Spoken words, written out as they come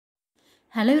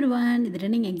Hello everyone, இது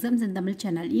running exams இன் Tamil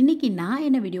channel. இன்றைக்கி நான்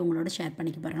என்ன வீடியோ உங்களோட ஷேர்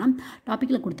பண்ணிக்க போகிறேன்னா,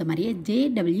 டாப்பிக்கில் கொடுத்த மாதிரியே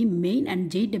JEE main and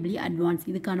JEE advance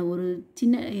இதுக்கான ஒரு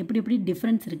சின்ன எப்படி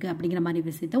டிஃப்ரென்ஸ் இருக்குது அப்படிங்கிற மாதிரி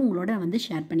விஷயத்த உங்களோட வந்து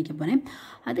ஷேர் பண்ணிக்க போகிறேன்.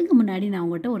 அதுக்கு முன்னாடி நான்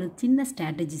உங்கள்கிட்ட ஒரு சின்ன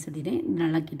ஸ்ட்ராட்டஜி சொல்லிடுறேன்,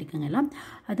 நல்லா கேட்டுக்கோங்க எல்லாம்.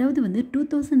 அதாவது வந்து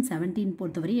 2017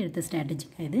 பொறுத்தவரையும் எடுத்த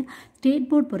ஸ்ட்ராட்டஜிங்க இது. ஸ்டேட்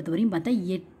போர்ட் பொறுத்தவரையும் பார்த்தா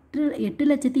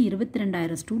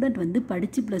 8,22,000 ஸ்டூடெண்ட் வந்து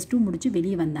படித்து +2 முடித்து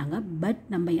வெளியே வந்தாங்க. பட்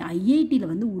நம்ம ஐஐடியில்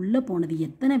வந்து உள்ளே போனது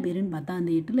எத்தனை பேருன்னு பார்த்தா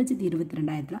அந்த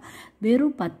 8,22,000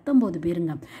 வெறும் 19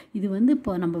 பேருங்க. இது வந்து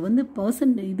இப்போ நம்ம வந்து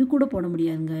இது கூட போட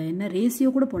முடியாதுங்க, என்ன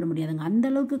ரேஷியோ கூட போட முடியாதுங்க,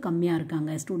 அந்தளவுக்கு கம்மியாக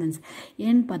இருக்காங்க ஸ்டூடெண்ட்ஸ்.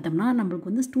 ஏன்னு பார்த்தோம்னா நம்மளுக்கு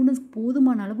வந்து ஸ்டூடெண்ட்ஸ்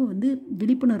போதுமான அளவு வந்து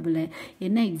விழிப்புணர்வு இல்லை,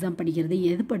 என்ன எக்ஸாம் படிக்கிறது,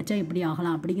 எது படித்தா எப்படி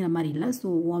ஆகலாம் அப்படிங்கிற மாதிரி இல்லை. ஸோ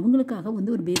அவங்களுக்காக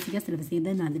வந்து ஒரு பேசிக்காக சில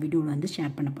விஷயத்தை நான் அந்த வீடியோவில் வந்து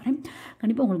ஷேர் பண்ண போகிறேன்.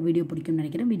 கண்டிப்பாக உங்களுக்கு வீடியோ பிடிக்கும்னு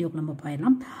நினைக்கிறேன். வீடியோக்கு நம்ம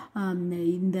போயிடலாம்.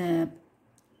 இந்த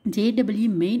JEE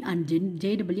main and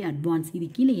JEE advance இது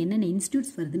கீழே என்னென்ன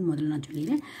இன்ஸ்டியூட்ஸ் வருதுன்னு முதல்ல நான்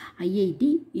சொல்லிடுறேன். IIT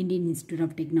Indian institute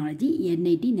of technology,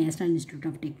 NIT national institute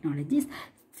of technologies,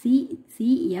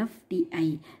 CFTI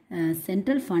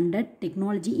central funded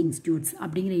technology institutes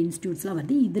அப்படிங்கிற இன்ஸ்டியூட்ஸ்லாம்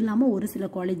வருது. இது இல்லாமல் ஒரு சில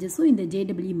காலேஜஸும் இந்த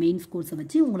JEE மெயின்ஸ் கோர்ஸை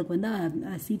வச்சு உங்களுக்கு வந்து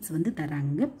சீட்ஸ் வந்து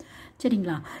தராங்க.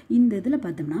 சரிங்களா? இந்த இதில்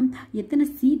பார்த்தோம்னா எத்தனை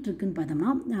சீட் இருக்குதுன்னு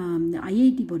பார்த்தோம்னா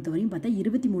ஐஐடி பொறுத்தவரையும் பார்த்தா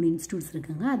 23 இன்ஸ்டியூட்ஸ்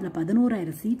இருக்குங்க. அதில்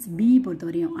 11,000 சீட்ஸ். பிஇ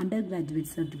பொறுத்தவரையும் அண்டர் கிராஜுவேட்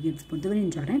சர்டிஃபிகேட்ஸ்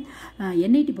பொறுத்தவரையும் சொல்கிறேன்.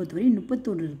 NIT பொறுத்தவரையும்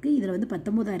 31 இருக்குது. இதில் வந்து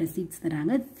 19,000 சீட்ஸ்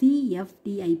தராங்க.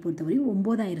 CFTI பொறுத்தவரையும்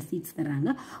 9,000 சீட்ஸ் தராங்க.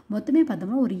 மொத்தமே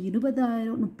பார்த்தோம்னா ஒரு 30,000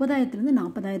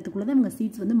 40,000 தான் இவங்க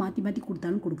சீட்ஸ் வந்து மாற்றி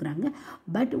கொடுத்தாலும் கொடுக்குறாங்க.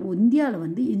 பட் இந்தியாவில்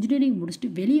வந்து இன்ஜினியரிங் முடிச்சுட்டு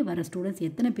வெளியே வர ஸ்டூடெண்ட்ஸ்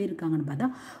எத்தனை பேர் இருக்காங்கன்னு பார்த்தா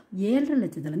 7.5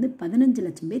 லட்சத்துலேருந்து 15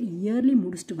 லட்சம் பேர் இயர்லி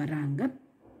முடிச்சுட்டு வர்றாங்க.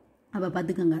 அப்போ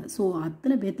பார்த்துக்கோங்க. ஸோ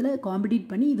அத்தனை பேர்த்தில் காம்படிட்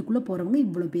பண்ணி இதுக்குள்ளே போகிறவங்க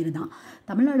இவ்வளோ பேர் தான்.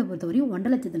 தமிழ்நாடு பொறுத்தவரையும்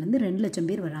 1.5 லட்சத்துலேருந்து 2 லட்சம்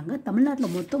பேர் வராங்க.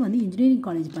 தமிழ்நாட்டில் மொத்தம் வந்து இன்ஜினியரிங்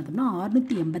காலேஜ் பார்த்தோம்னா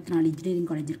 684 இன்ஜினியரிங்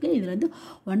காலேஜ் இருக்குது. இதில் வந்து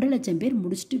 1.5 லட்சம் பேர்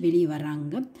முடிச்சுட்டு வெளியே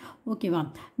வராங்க. ஓகேவா?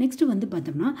 நெக்ஸ்ட்டு வந்து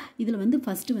பார்த்தோம்னா இதில் வந்து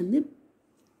ஃபஸ்ட்டு வந்து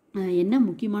என்ன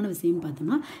முக்கியமான விஷயம்னு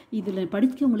பார்த்தோம்னா இதில்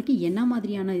படிக்கிறவங்களுக்கு என்ன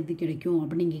மாதிரியான இது கிடைக்கும்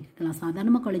அப்படின்னு கேட்கலாம்.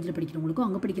 சாதாரணமாக காலேஜில் படிக்கிறவங்களுக்கும்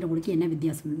அங்கே படிக்கிறவங்களுக்கும் என்ன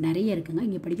வித்தியாசம் நிறைய இருக்குங்க.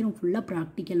 இங்கே படிக்கிறவங்க ஃபுல்லாக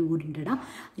ப்ராக்டிக்கல் ஓரியன்டாக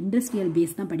இண்டஸ்ட்ரியல்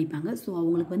பேஸ் தான் படிப்பாங்க. ஸோ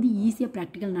அவங்களுக்கு வந்து ஈஸியாக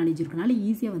ப்ராக்டிக்கல் நாலேஜ் இருக்கனால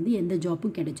ஈஸியாக வந்து எந்த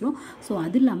ஜாப்பும் கிடைச்சிரும். ஸோ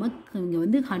அது இல்லாமல் இங்கே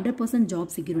வந்து 100%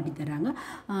 ஜாப் செக்யூரிட்டி தராங்க.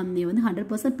 நீங்கள் வந்து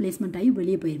 100% பிளேஸ்மெண்ட் ஆகி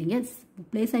வெளியே போயிருவீங்க.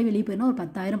 பிளேஸ் ஆகி வெளியே போயினா ஒரு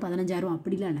 10,000 15,000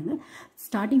 அப்படிலாம் இல்லைங்க.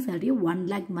 Starting salary 1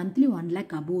 lakh monthly 1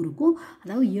 lakh above இருக்கும்.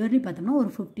 அதாவது இயர்லி பார்த்தோம்னா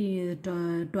ஒரு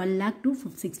 12 lakh to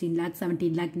 16 lakh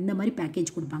 17 lakh இந்த மாதிரி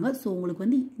பேக்கேஜ் கொடுப்பாங்க. ஸோ உங்களுக்கு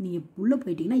வந்து நீங்கள் உள்ளே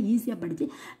போயிட்டீங்கன்னா ஈஸியாக படித்து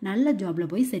நல்ல ஜாபில்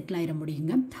போய் செட்டில் ஆகிட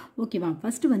முடியுங்க. ஓகேவா?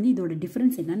 ஃபஸ்ட்டு வந்து இதோட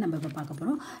டிஃப்ரென்ஸ் என்னன்னு நம்ம இப்போ பார்க்க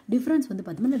போகிறோம். டிஃப்ரென்ஸ் வந்து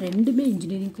பார்த்தோம்னா ரெண்டுமே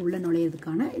இன்ஜினியரிங்க்கு உள்ளே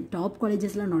நுழையிறதுக்கான டாப்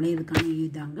காலேஜஸ்லாம் நுழையிறதுக்கான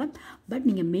இதுதாங்க. பட்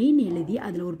நீங்கள் மெயின் எழுதி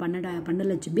அதில் ஒரு 12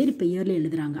 லட்சம் பேர் இப்போ இயர்லி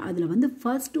எழுதுறாங்க. அதில் வந்து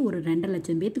ஃபர்ஸ்ட்டு ஒரு 2.5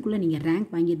 லட்சம் பேத்துக்குள்ளே நீங்கள் ரேங்க்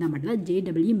வாங்கியிருந்தால் மட்டும்தான்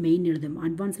JEE மெயின்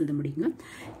அட்வான்ஸ் எழுத முடியுங்க.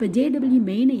 இப்போ JEE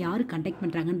மெயினை யார் கண்டக்ட்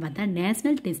பண்ணுறாங்கன்னு பார்த்தா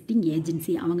நேஷனல் டெஸ்டிங்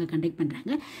ஏஜென்சி அவங்க கண்டக்ட்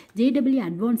பண்ணுறாங்க. JEE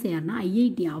அட்வான்ஸ் யாருன்னா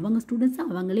ஐஐடி அவங்க ஸ்டூடெண்ட்ஸ்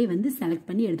அவங்களே வந்து செலக்ட்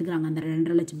பண்ணி எடுத்துக்கிறாங்க. அந்த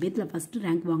 2.5 லட்சம் பேத்தில் ஃபஸ்ட்டு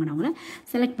ரேங்க் வாங்கினவங்கள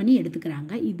செலக்ட் பண்ணி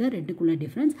எடுத்துக்கிறாங்க. இதுதான் ரெண்டுக்குள்ள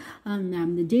டிஃப்ரென்ஸ்.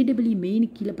 அந்த JEE மெயின்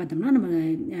கீழே பார்த்தோம்னா நம்ம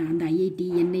அந்த ஐஐடி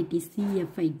NIT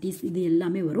CFITs இது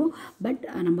எல்லாமே வரும். பட்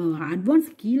நம்ம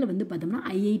அட்வான்ஸ் கீழே வந்து பார்த்தோம்னா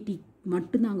ஐஐடி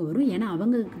மட்டும்தாங்க வரும். ஏன்னா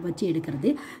அவங்க வச்சு எடுக்கிறது.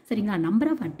 சரிங்களா? நம்பர்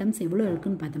ஆஃப் அட்டம்ஸ் எவ்வளோ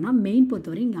இருக்குன்னு பார்த்தோம்னா மெயின்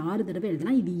பொறுத்தவரை இங்கே 6 தடவை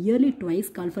எழுதலாம். இது இயர்லி ட்வைஸ்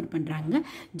கால்ஃபர் பண்ணுறாங்க.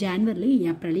 ஜான்வரிலி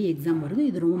ஏப்ரலி எக்ஸாம் வருது.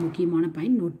 இது ரொம்ப முக்கியமான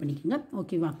பாயிண்ட், நோட் பண்ணிக்கோங்க.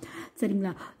 ஓகேவா?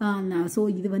 சரிங்களா? ஸோ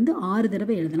இது வந்து 6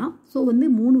 தடவை எழுதலாம். ஸோ வந்து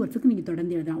 3 வருஷத்துக்கு நீங்கள்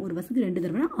தொடர்ந்து எழுதலாம். ஒரு வருஷத்துக்கு 2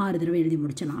 தடவை 6 தடவை எழுதி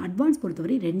முடிச்சிடலாம். அட்வான்ஸ்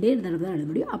பொறுத்தவரை 2 தடவை தான் எழுத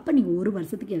முடியும். அப்போ நீங்கள் ஒரு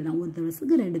வருஷத்துக்கு எழுதலாம். ஒரு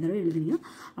வருஷத்துக்கு 2 தடவை எழுதுனீங்க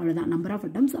அவ்வளோதான். நம்பர் ஆஃப்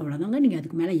அட்டம்ஸ் அவ்வளோதாங்க. நீங்கள்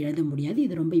அதுக்கு மேலே எழுத முடியாது.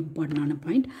 இது ரொம்ப இம்பார்ட்டண்டான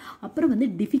பாயிண்ட். அப்புறம் வந்து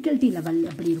டிஃபிகல்ட்டி லெவல்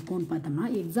எப்படி இருக்கும்னு பார்த்தோம்னா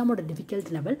எக்ஸாமோட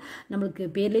டிஃபிகல்ட்டி லெவல் நம்மளுக்கு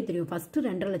பேர்லேயே தெரியும். ஃபஸ்ட்டு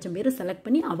 2.5 லட்சம் பேர் செலக்ட்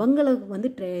பண்ணி அவங்களுக்கு வந்து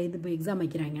இது எக்ஸாம்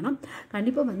வைக்கிறாங்கன்னா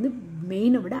கண்டிப்பாக வந்து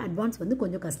மெயினை விட அட்வான்ஸ் வந்து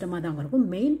கொஞ்சம் கஷ்டமாக தான் இருக்கும்.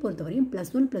 மெயின் பொறுத்தவரையும்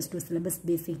 +1 +2 சிலபஸ்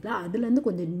பேசிக்கில் அதுலேருந்து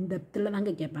கொஞ்சம் டெப்த்தில்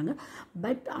தாங்க கேட்பாங்க.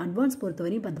 பட் அட்வான்ஸ்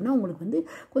பொறுத்தவரையும் பார்த்தோம்னா உங்களுக்கு வந்து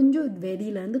கொஞ்சம்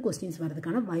வெளியிலேருந்து கொஸ்டின்ஸ்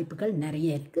வரதுக்கான வாய்ப்புகள்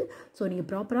நிறைய இருக்குது. ஸோ நீங்கள்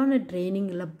ப்ராப்பரான ட்ரைனிங்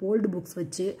இல்லை ஓல்டு புக்ஸ்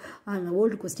வச்சு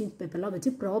ஓல்டு கொஸ்டின்ஸ் பேப்பர்லாம்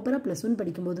வச்சு ப்ராப்பராக +1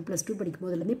 படிக்கும்போது +2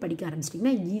 படிக்கும்போதுலேருந்தே படிக்க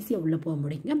ஆரம்பிச்சிட்டிங்கன்னா ஈஸியாக உள்ளே போக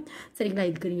முடியுங்க. சரிங்களா?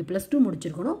 இதுக்கு நீங்கள் +2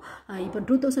 முடிச்சிருக்கணும். இப்போ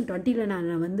 2020 நான்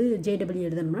வந்து JEE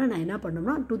எழுதணும்னா நான் என்ன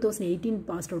பண்ணணும்னா 2018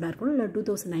 பாஸ் அவுட்டாக இருக்கணும், இல்லை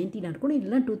 2019 இருக்கணும்,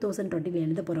 இல்லை 2020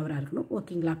 எழுத போகிறவராக இருக்கணும்.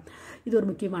 ஓகேங்களா? இது ஒரு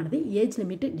முக்கியமானது. ஏஜ்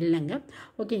லிமிட்டு இல்லைங்க.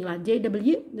 ஓகேங்களா?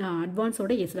 JEE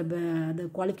அட்வான்ஸோட அது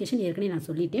குவாலிஃபிகேஷன் ஏற்கனவே நான்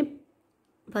சொல்லிட்டேன்.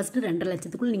 ஃபஸ்ட்டு 2.5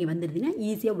 லட்சத்துக்குள்ளே நீங்கள் வந்துருந்தீங்கன்னா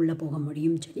ஈஸியாக உள்ளே போக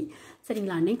முடியும்னு சொல்லி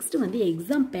சரிங்களா. நெக்ஸ்ட் வந்து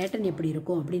எக்ஸாம் பேட்டர்ன் எப்படி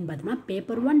இருக்கும் அப்படின்னு பார்த்தோம்னா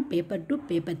பேப்பர் 1, பேப்பர் 2,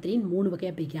 பேப்பர் 3 3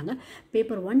 வகையாக பிரிக்கிறாங்க.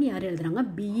 பேப்பர் 1 யார் எழுதுறாங்க,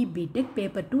 பிஇ பிடெக்.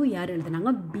 பேப்பர் 2 யார்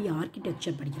எழுதுனாங்க, பி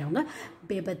ஆர்கிடெக்சர் படிக்கிறவங்க.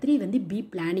 பேப்பர் 3 வந்து பி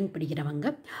பிளானிங் படிக்கிறவங்க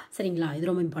சரிங்களா. இது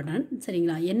ரொம்ப இம்பார்ட்டன்ட்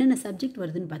சரிங்களா. என்னென்ன சப்ஜெக்ட்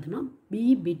வருதுன்னு பார்த்தோம்னா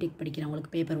பிஇ பிடெக்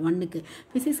படிக்கிறவங்களுக்கு பேப்பர் 1க்கு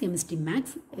ஃபிசிக்ஸ் கெமிஸ்ட்ரி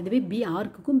மேக்ஸ். இதுவே B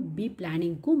ஆர்க்குக்கும் B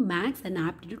பிளானிங்க்கும் maths and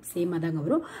aptitude சேமாக தாங்க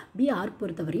வரும். பி ஆர்க்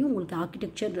பொறுத்தவரையும் உங்களுக்கு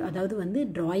ஆர்கிடெக்சர் அதாவது வந்து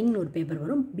டிராயிங்னு ஒரு பேப்பர்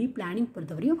வரும். பி பிளானிங்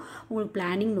பொறுத்தவரையும் உங்களுக்கு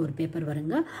பிளானிங்னு ஒரு பேப்பர்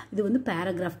வருங்க. இது வந்து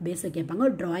பேராகிராஃப் பேஸில் கேட்பாங்க.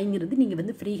 டிராயிங்கிறது நீங்கள்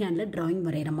வந்து ஃப்ரீ ஹேண்டில் டிராயிங்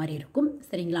வரைகிற மாதிரி இருக்கும்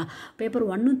சரிங்களா. பேப்பர்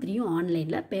 1, 3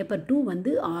 ஆன்லைனில். பேப்பர் 2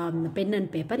 வந்து பென்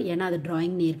அண்ட் பேப்பர், ஏன்னா அது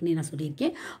டிராயிங்னு ஏற்கனவே நான்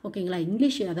சொல்லியிருக்கேன் ஓகேங்களா.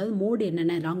 இங்கிலீஷ் அதாவது மோடு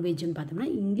என்னென்ன லாங்குவேஜ்னு பார்த்தோம்னா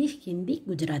இங்கிலீஷ், ஹிந்தி,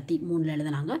 குஜராத்தி 3ல்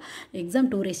எழுதுனாங்க. எக்ஸாம்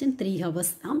டூரேஷன் 3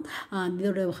 ஹவர்ஸ் தான்.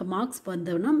 இதோட மார்க்ஸ்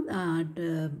பார்த்தோம்னா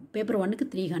பேப்பர் 1க்கு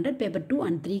 300, பேப்பர் 2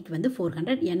 and 3க்கு வந்து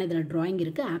 400. ஏன்னா இதில் டிராயிங்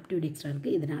இருக்குது, ஆப்டிடியூட் எக்ஸ்ட்ரா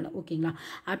இருக்குது இதனால் ஓகேங்களா.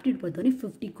 ஆப்டிடியூட் பொறுத்தவரை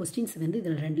 50 கொஸ்டின்ஸ் வந்து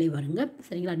இதில் 2லேயே வருங்க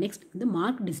சரிங்களா. நெக்ஸ்ட் வந்து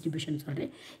மார்க் டிஸ்ட்ரிபியூஷன்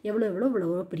சொல்கிறேன்.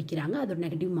 எவ்வளோ பிரிக்கிறாங்க, அதோட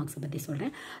நெகட்டிவ் மார்க்ஸை பற்றி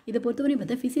சொல்கிறேன். இதை பொறுத்தவரை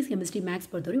பார்த்தா ஃபிசிக்ஸ் கெமிஸ்ட்ரி மேக்ஸ்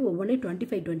பொறுத்தவரை ஒவ்வொன்றே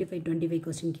 25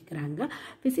 கொஸ்டின் கேட்குறாங்க.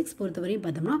 ஃபிசிக்ஸ் பொறுத்தவரையும்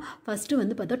பார்த்தோம்னா ஃபஸ்ட்டு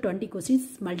வந்து பார்த்தா 20 questions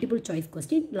multiple choice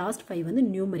question, last 5 வந்து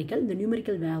நியூமெரிக்கல். இந்த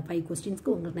நியூமெரிக்கல் 5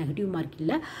 கொஸ்டின்ஸ்க்கு உங்களுக்கு நெகட்டிவ் மார்க்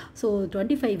இல்லை. ஸோ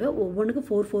 25 ஒவ்வொன்றுக்கு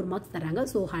 4 மார்க்ஸ் தராங்க.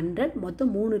 ஸோ 100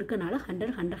 மொத்தம் 3 இருக்கனால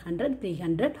 100,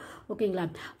 300 ஓகேங்களா.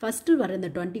 ஃபஸ்ட்டு வர இந்த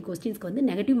 20 கொஸ்டின்ஸ்க்கு வந்து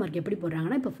நெகட்டிவ் மார்க் எப்படி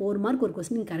போடுறாங்கன்னா, இப்போ 4 மார்க் ஒரு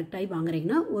கொஸ்டின் கரெக்டாகி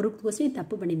வாங்குறீங்கன்னா ஒரு கொஸ்டின்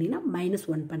தப்பு பண்ணியிருந்தீங்கன்னா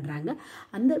 -1 பண்ணுறாங்க.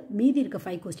 அந்த மீதி இருக்க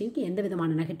 5 கொஸ்டினுக்கு எந்த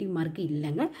விதமான நெகட்டிவ் மார்க்கு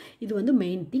இல்லைங்க. இது வந்து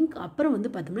மெயின் திங். அப்புறம் வந்து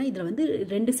பார்த்தோம்னா இதில் வந்து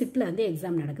 2 ஷிஃப்ட்டில் வந்து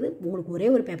எக்ஸாம் நடக்குது. உங்களுக்கு ஒரே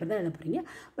ஒரு பேப்பர் தான் எழுத போகிறீங்க.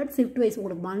 பட் ஷிஃப்ட் வைஸ்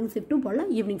உங்களுக்கு மார்னிங் ஷிஃப்ட்டும் போகலாம்,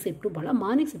 ஈவினிங் ஷிஃப்ட்டும் போகலாம்.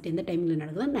 மார்னிங் ஷிஃப்ட் எந்த டைமில்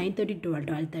நடக்குது 9:30 to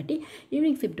 12:30.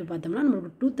 ஈவினிங் ஷிஃப்ட் பார்த்தோம்னா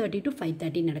நம்மளுக்கு 2:30 to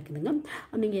 5:30 நடக்குதுங்க.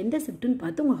 நீங்கள் எந்த ஷிஃப்ட்டுன்னு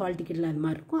பார்த்து உங்கள் ஹால் டிக்கெட்டில் அது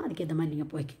மாதிரி இருக்கும், அதுக்கேற்ற மாதிரி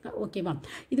நீங்கள் போய்க்கோங்க ஓகேவா.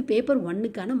 இது பேப்பர்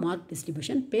 1க்கான மார்க்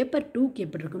டிஸ்ட்ரிபியூஷன். பேப்பர் 2க்கு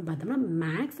எப்படி இருக்குன்னு பார்த்தோம்னா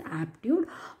மேக்ஸ், ஆப்டிடியூட்,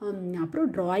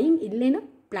 அப்புறம் டிராயிங் இல்லைன்னா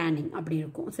பிளானிங் அப்படி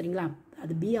இருக்கும் சரிங்களா.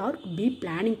 அது பி ஆர்க் பி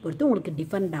பிளானிங் பொறுத்து உங்களுக்கு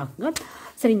டிஃபரெண்ட் ஆகுங்க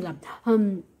சரிங்களா.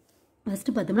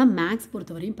 ஃபஸ்ட்டு பார்த்தோம்னா மேக்ஸ்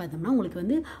பொறுத்தவரையும் பார்த்தோம்னா உங்களுக்கு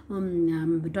வந்து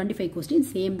 25 கொஸ்டின்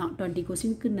சேம் தான். 20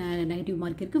 கொஸ்டினுக்கு நெகட்டிவ்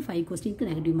மார்க் இருக்குது, 5 கொஸ்டினுக்கு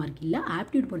நெகட்டிவ் மார்க் இல்லை.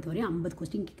 ஆப்டிடியூட் பொறுத்தவரையும் 50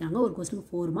 கொஸ்டின் கேட்குறாங்க. ஒரு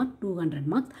கொஸ்டினுக்கு 4 மார்க், 200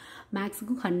 மார்க்ஸ்.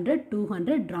 மேக்ஸுக்கு 100,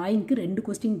 200. டிராயிங்க்கு 2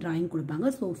 கொஸ்டின் டிராயிங் கொடுப்பாங்க.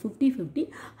 ஸோ 50, 50,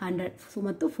 100 ஸோ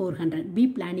மொத்தம் 400. பி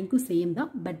பிளானிங்க்கும் சேம்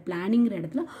தான். பட் பிளானிங்கிற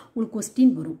இடத்துல உங்களுக்கு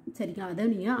கொஸ்டின் வரும் சரிங்களா.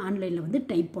 அதாவது நீங்கள் ஆன்லைனில் வந்து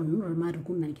டைப் பண்ணணும் ஒரு மாதிரி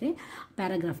இருக்கும்னு நினைக்கிறேன்.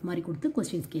 பேராகிராஃப் மாதிரி கொடுத்து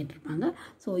கொஸ்டின்ஸ் கேட்டிருப்பாங்க.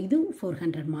 ஸோ இது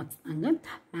 400 மார்க்ஸ் தாங்க.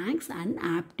 மேக்ஸ் அண்ட்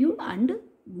ஆப்டிடியூட் அண்டு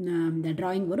இந்த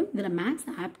டிராயிங் வரும். இதில் மேக்ஸ்,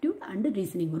 ஆப்டிடியூட் அண்டு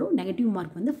ரீசனிங் வரும். நெகட்டிவ்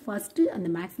மார்க் வந்து ஃபஸ்ட்டு அந்த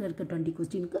மேக்ஸில் இருக்க 20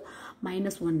 கொஸ்டினுக்கு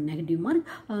 -1 நெகட்டிவ் மார்க்.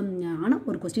 ஆனால்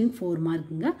ஒரு கொஸ்டினுக்கு 4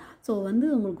 மார்க்குங்க. ஸோ வந்து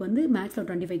உங்களுக்கு வந்து மேக்ஸில்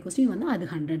 25 கொஸ்டின் வந்து அது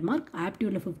 100 மார்க்,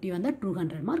 ஆப்டிடியூட்டில் 50 வந்தால்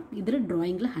 200 மார்க், இதில்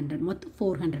டிராயிங்கில் 100, மொத்தம்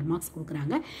 400 மார்க்ஸ்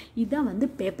கொடுக்குறாங்க. இதுதான் வந்து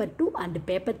paper 2 and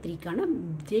paper 3க்கான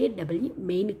JEE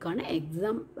மெயினுக்கான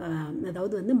exam,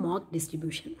 அதாவது வந்து மார்க்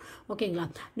டிஸ்ட்ரிபியூஷன் ஓகேங்களா.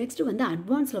 நெக்ஸ்ட்டு வந்து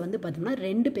அட்வான்ஸில் வந்து பார்த்தோம்னா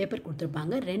 2 பேப்பர்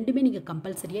கொடுத்துருப்பாங்க. ரெண்டுமே நீங்கள்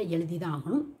கம்பல்சரியாக எழுதி தான்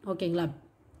ஆகணும் ஓகேங்களா.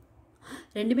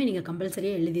 ரெண்டுமே நீங்கள்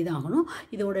கம்பல்சரியாக எழுதி தான் ஆகணும்.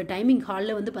 இதோட டைமிங்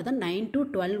ஹாலில் வந்து பார்த்தா 9 to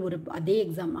 12 ஒரு அதே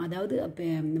எக்ஸாம், அதாவது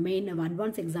மெயின்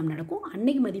அட்வான்ஸ் எக்ஸாம் நடக்கும்.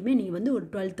 அன்றைக்கு மதியமே நீங்கள் வந்து ஒரு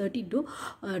 12:30 to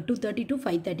 2:30 to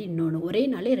 5:30 இன்னொன்று ஒரே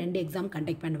நாளே 2 எக்ஸாம்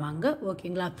கண்டக்ட் பண்ணுவாங்க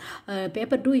ஓகேங்களா.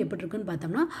 பேப்பர் 2 எப்படி இருக்குன்னு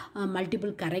பார்த்தோம்னா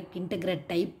multiple correct, integrate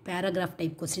type, paragraph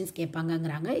type questions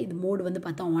கேட்பாங்கங்கிறாங்க. இது மோடு வந்து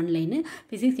பார்த்தா ஆன்லைனு.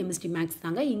 ஃபிசிக்ஸ் கெமிஸ்ட்ரி மேக்ஸ்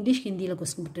தாங்க. இங்கிலீஷ் ஹிந்தியில்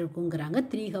கொஸ்டின் இருக்குங்கிறாங்க.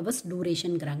 3 ஹவர்ஸ்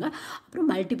டூரேஷனுங்கிறாங்க. அப்புறம்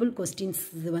மல்டிபிள் கொஸ்டின்ஸ்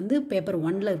வந்து பேப்பர்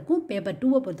 1ல் இருக்கும். பேப்பர்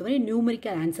 2 பொறுத்தவரை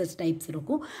நியூமெரிக்கல் ஆன்சர்ஸ் டைப்ஸ்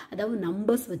இருக்கும். அதாவது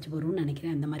நம்பர்ஸ் வச்சு வரும்னு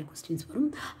நினைக்கிறேன். அந்த மாதிரி கொஸ்டின்ஸ் வரும்.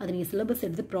 அதை நீங்கள் சிலபஸ்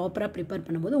எடுத்து ப்ராப்பராக ப்ரிப்பேர்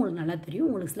பண்ணும்போது உங்களுக்கு நல்லா தெரியும்.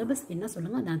 உங்களுக்கு சிலபஸ் என்ன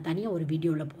சொல்லுங்கள், நான் தனியாக ஒரு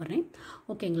வீடியோவில் போடுறேன்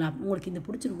ஓகேங்களா. உங்களுக்கு இந்த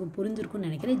புரிஞ்சிருக்கும்னு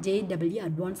நினைக்கிறேன். JEE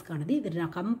அட்வான்ஸ்க்கானது. இது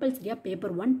நான் கம்பல்சரியாக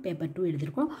பேப்பர் 1, பேப்பர் 2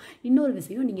 எழுதியிருக்கோம். இன்னொரு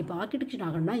விஷயம், நீங்கள் இப்போ ஆர்கிடெக்சர்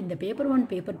ஆகணும்னா இந்த பேப்பர் 1,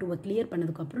 பேப்பர் 2 கிளியர்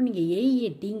பண்ணதுக்கப்புறம் நீங்கள்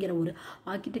AEATங்கிற ஒரு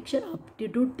ஆர்கிடெக்சர்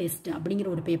அப்டிடியூட் டெஸ்ட் அப்படிங்கிற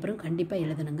ஒரு பேப்பரும் கண்டிப்பாக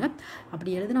எழுதணுங்க. அப்படி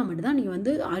எழுதினா மட்டும்தான் நீங்கள்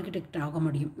வந்து ஆர்கிடெக்ட் ஆக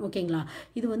முடியும் ஓகேங்களா.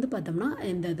 இது வந்து பார்த்தோம்னா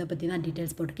இதை பற்றி தான்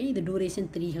டீட்டெயில்ஸ் போட்டிருக்கேன். இது டூரேஷன்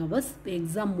 3 ஹவர்ஸ்.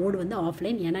 எக்ஸாம் மோடு வந்து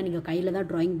ஆஃப்லைன், ஏன்னா நீங்கள் கையில் தான்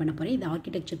ட்ராயிங் பண்ண போகிறேன். இது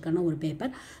ஆர்கிடெக்சருக்கான ஒரு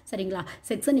பேப்பர் சரிங்களா.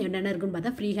 செக்ஷன் என்னென்ன இருக்குன்னு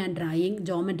பார்த்தா free hand drawing,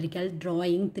 geometrical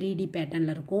drawing, 3D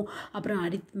பேட்டர்னில் இருக்கும். அப்புறம்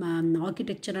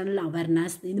ஆர்கிடெக்சரல்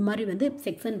அவேர்னஸ், இது மாதிரி வந்து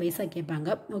செக்ஷன் வைஸாக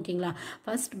கேட்பாங்க ஓகேங்களா.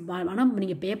 ஃபர்ஸ்ட் ஆனால்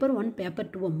நீங்கள் பேப்பர் 1,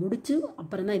 பேப்பர் 2 முடிச்சு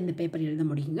அப்புறம் தான் இந்த பேப்பர் எழுத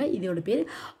முடியுங்க. இதோட பேர்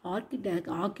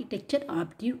ஆர்கிடெக்சர்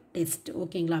ஆப்டிடியூட் டெஸ்ட்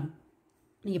ஓகேங்களா.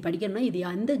 நீங்கள் படிக்கணும்னா இது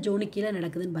எந்த ஜோனுக்கு கீழே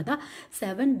நடக்குதுன்னு பார்த்தா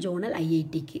 7 ஜோனல்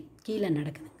IITக்கு கீழே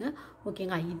நடக்குதுங்க.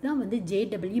 ஓகேங்களா, இதுதான் வந்து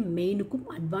JEE மெயினுக்கும்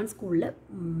அட்வான்ஸ்க்கும் உள்ள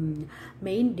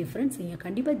மெயின் டிஃப்ரென்ஸ். நீங்கள்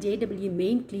கண்டிப்பாக JEE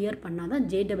மெயின் கிளியர் பண்ணால் தான்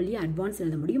JEE அட்வான்ஸ்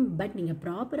எழுத முடியும். பட் நீங்கள்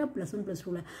ப்ராப்பராக +1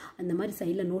 +2 அந்த மாதிரி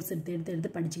சைடில் நோட்ஸ்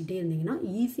எடுத்து படிச்சுக்கிட்டே இருந்தீங்கன்னா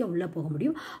ஈஸியாக உள்ளே போக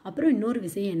முடியும். அப்புறம் இன்னொரு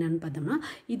விஷயம் என்னென்னு பார்த்தோம்னா,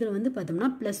 இதில் வந்து பார்த்தோம்னா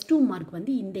 +2 மார்க்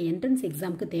வந்து இந்த என்ட்ரன்ஸ்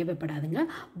எக்ஸாமுக்கு தேவைப்படாதுங்க.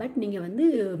 பட் நீங்கள் வந்து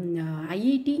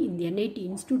IIT இந்த NIT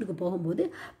இன்ஸ்டியூட்டுக்கு போகும்போது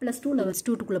 +2 லெவல்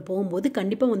இன்ஸ்டியூட்டுக்குள்ளே போகும்போது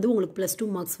கண்டிப்பாக வந்து உங்களுக்கு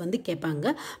 +2 மார்க்ஸ் வந்து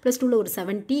கேட்பாங்க. +2ல் ஒரு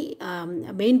 70,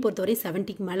 மெயின் பொறுத்தவரை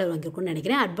 70க்கு மேலே வாங்கியிருக்கணும்னு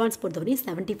நினைக்கிறேன். அட்வான்ஸ் பொறுத்தவரை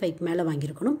 75க்கு மேலே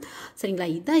வாங்கியிருக்கணும். சரிங்களா,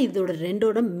 இதுதான் இதோட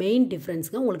ரெண்டோட மெயின்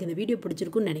டிஃப்ரென்ஸுங்க. உங்களுக்கு இந்த வீடியோ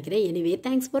பிடிச்சிருக்குன்னு நினைக்கிறேன். எனிவே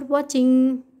தேங்க்ஸ் ஃபார் வாட்சிங்.